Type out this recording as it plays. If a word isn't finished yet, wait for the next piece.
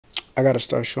I gotta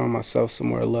start showing myself some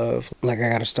more love. Like,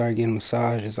 I gotta start getting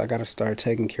massages. I gotta start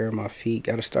taking care of my feet.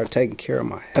 Gotta start taking care of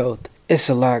my health. It's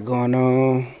a lot going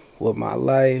on with my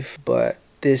life, but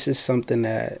this is something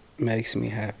that makes me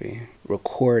happy.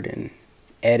 Recording,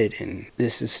 editing,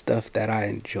 this is stuff that I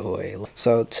enjoy.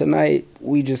 So tonight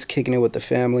we just kicking it with the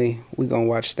family. We gonna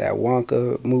watch that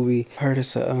Wonka movie. Heard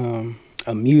it's a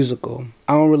musical.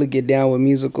 I don't really get down with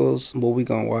musicals, but we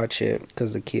gonna watch it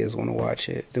because the kids want to watch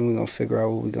it. Then we gonna figure out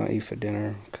what we gonna eat for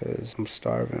dinner because I'm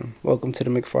starving. Welcome to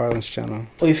the McFarland's channel.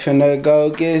 We finna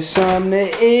go get something to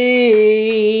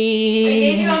eat. They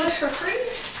gave you all this for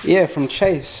free? Yeah, from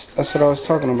Chase. That's what I was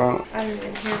talking about. I didn't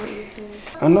even hear what you said.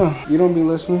 I know. You don't be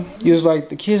listening. You was like,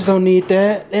 the kids don't need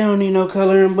that. They don't need no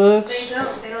coloring books. They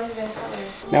don't. They don't even color.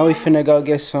 Now we finna go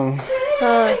get some.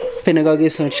 Finna go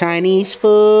get some Chinese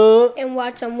food. And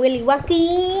watch some Willy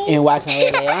Wonka. And watch some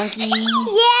Willy Wonka.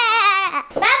 Yeah!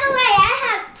 By the way, I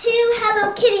have 2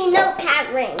 Hello Kitty notepad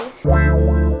rings.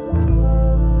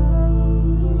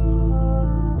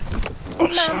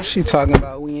 She talking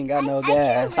about we ain't got no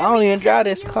gas. I don't even drive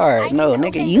this car. No,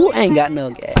 nigga, you ain't got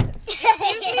no gas.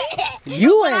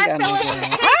 You ain't got no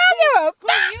gas. I don't give a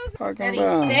fuck.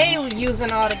 Stay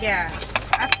using all the gas.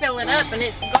 I fill it up and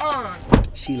it's gone.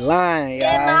 She lying,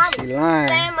 y'all. She lying.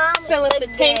 Fill up the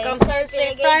tank on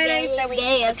Thursday, Fridays. That we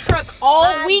use the truck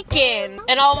all weekend,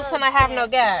 and all of a sudden I have no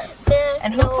gas.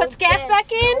 And who puts gas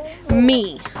back in?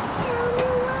 Me.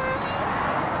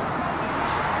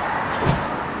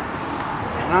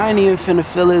 And I ain't even finna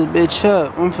fill this bitch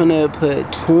up. I'm finna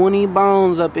put 20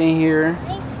 bones up in here.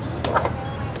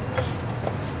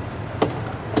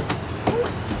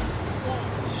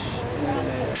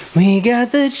 We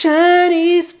got the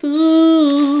Chinese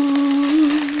food.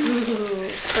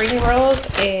 Spring rolls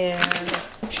and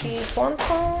cheese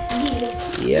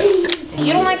wonton. Yep.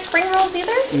 You don't like spring rolls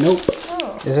either? Nope.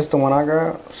 Oh. Is this the one I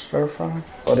got? Stir fry?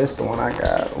 Oh, this the one I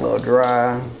got. A little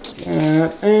dry.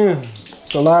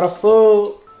 It's a lot of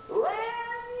food.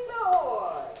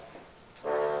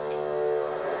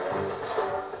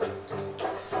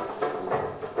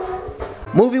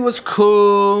 Movie was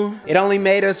cool. It only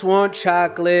made us want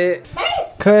chocolate.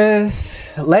 Cause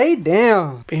lay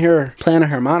down. Been here playing a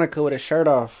harmonica with a shirt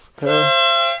off. Yeah?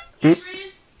 We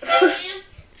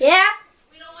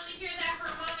don't want to hear that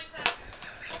harmonica.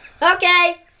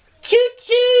 Okay. Choo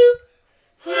choo.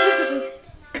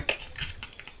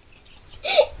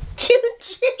 Choo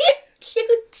choo. Choo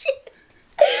choo.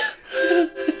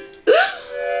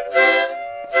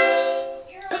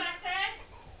 You heard what I said?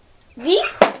 Be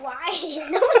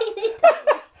quiet. Nobody needs to.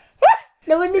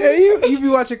 Nobody needs Hey, you be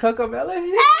watching Coco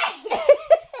Melon?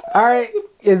 Alright,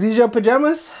 is these your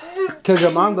pajamas? Cause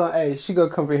your mom gonna, hey, she gonna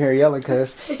come in here yelling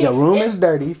cause your room is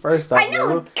dirty. First off, I know, your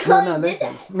room. Chloe No, did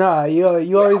listen. No,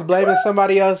 you always blaming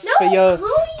somebody else for your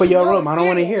room. I don't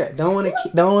want to hear it. Don't want to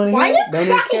hear it. Don't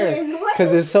even care.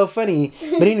 Cause it's so funny.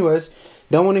 But anyways,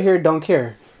 don't want to hear it. Don't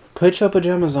care. Put your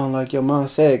pajamas on like your mom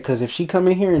said. Cause if she come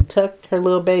in here and tuck her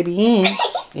little baby in,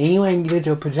 and you ain't get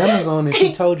your pajamas on, and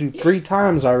she told you 3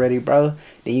 times already, bro,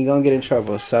 then you gonna get in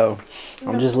trouble. So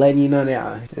I'm just letting you know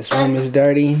now. This room is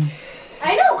dirty.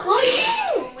 I know, Chloe.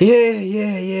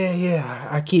 Yeah.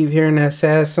 I keep hearing that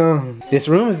sad song. This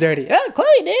room is dirty. Oh,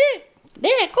 Chloe did it.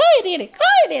 Yeah, Chloe did it.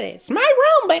 Chloe did it. It's my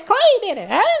room, but Chloe did it.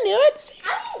 I didn't do it.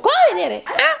 Chloe did it.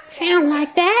 I don't sound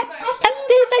like that. I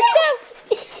did like that.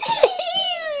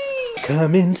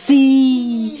 Come and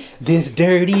see this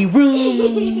dirty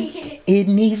room. It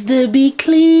needs to be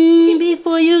clean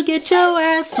before you get your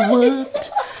ass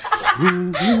whooped.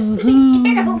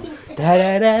 Da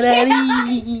da da da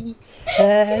dee.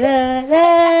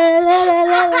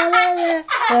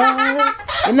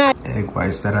 Egg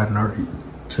whites that I already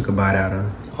took a bite out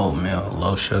of. Oatmeal,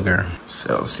 low sugar,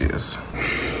 Celsius.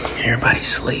 Everybody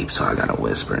sleeps, so I gotta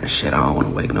whisper and shit. I don't want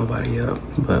to wake nobody up.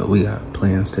 But we got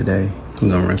plans today. I'm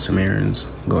gonna run some errands,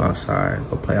 go outside,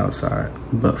 go play outside.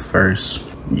 But first,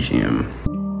 gym.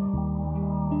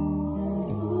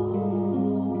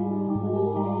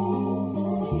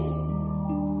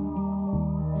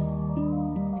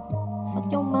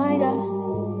 Your mind up,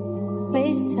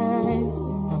 waste time.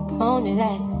 I'm prone to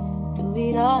that, do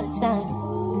it all the time.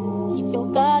 Keep your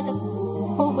guards up,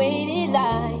 or wait in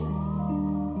line.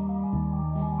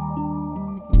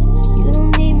 You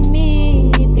don't need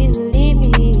me, please believe me.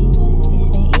 This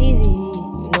ain't easy,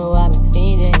 you know I've been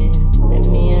feeding. Let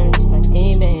me unleash my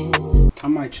demons. I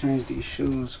might change these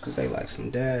shoes because they like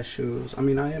some dad shoes. I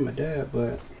mean, I am a dad,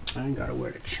 but I ain't gotta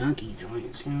wear the chunky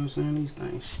joints. You know what I'm saying? These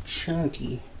things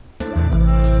chunky.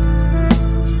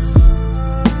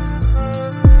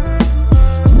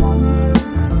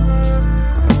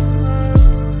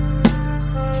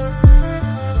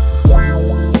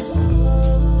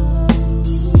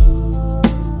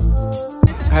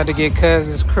 Had to get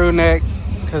Cuz's crew neck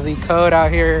because he cold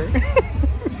out here.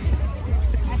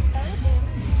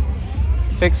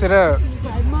 Fix it up. He's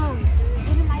like, Mom,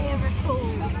 when am I ever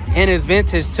cold? And it's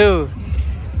vintage too.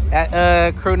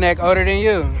 That crew neck older than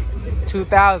you.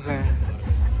 2000.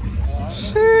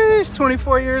 Sheesh,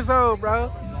 24 years old,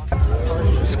 bro.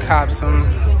 Just cop some.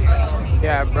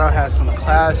 Yeah, bro has some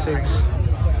classics.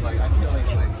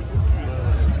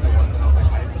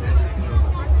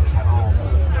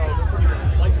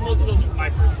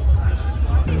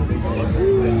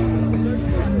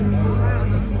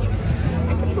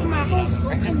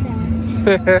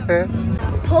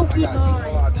 Pokemon.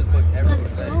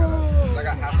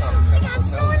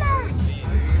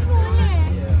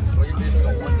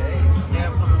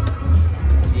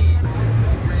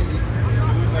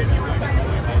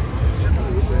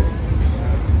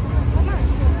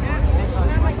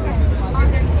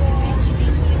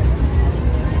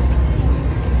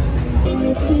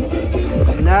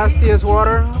 Nastiest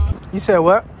water. You said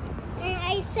what? And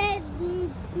I said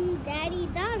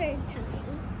daddy-daughter time.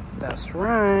 That's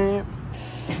right.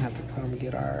 Have to come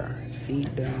get our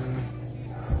feet done.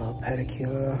 A little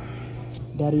pedicure.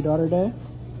 Daddy-daughter day?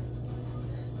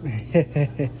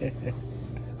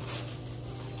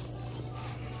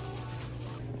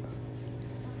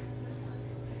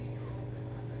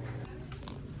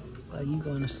 Like you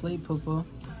going to sleep, Poo-Poo?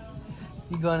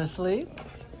 You going to sleep?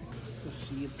 Let's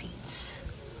see your peeps.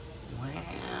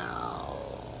 Wow.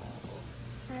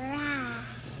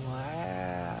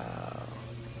 Wow.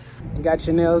 You got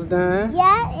your nails done?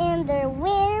 Yeah, and they're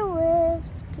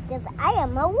werewolves because I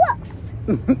am a wolf.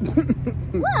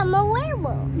 Well, I'm a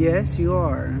werewolf. Yes, you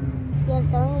are. Yes,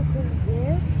 don't you see the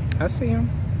ears? I see him.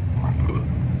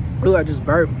 Ooh, I just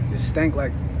burped. It stink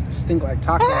like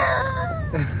tacos.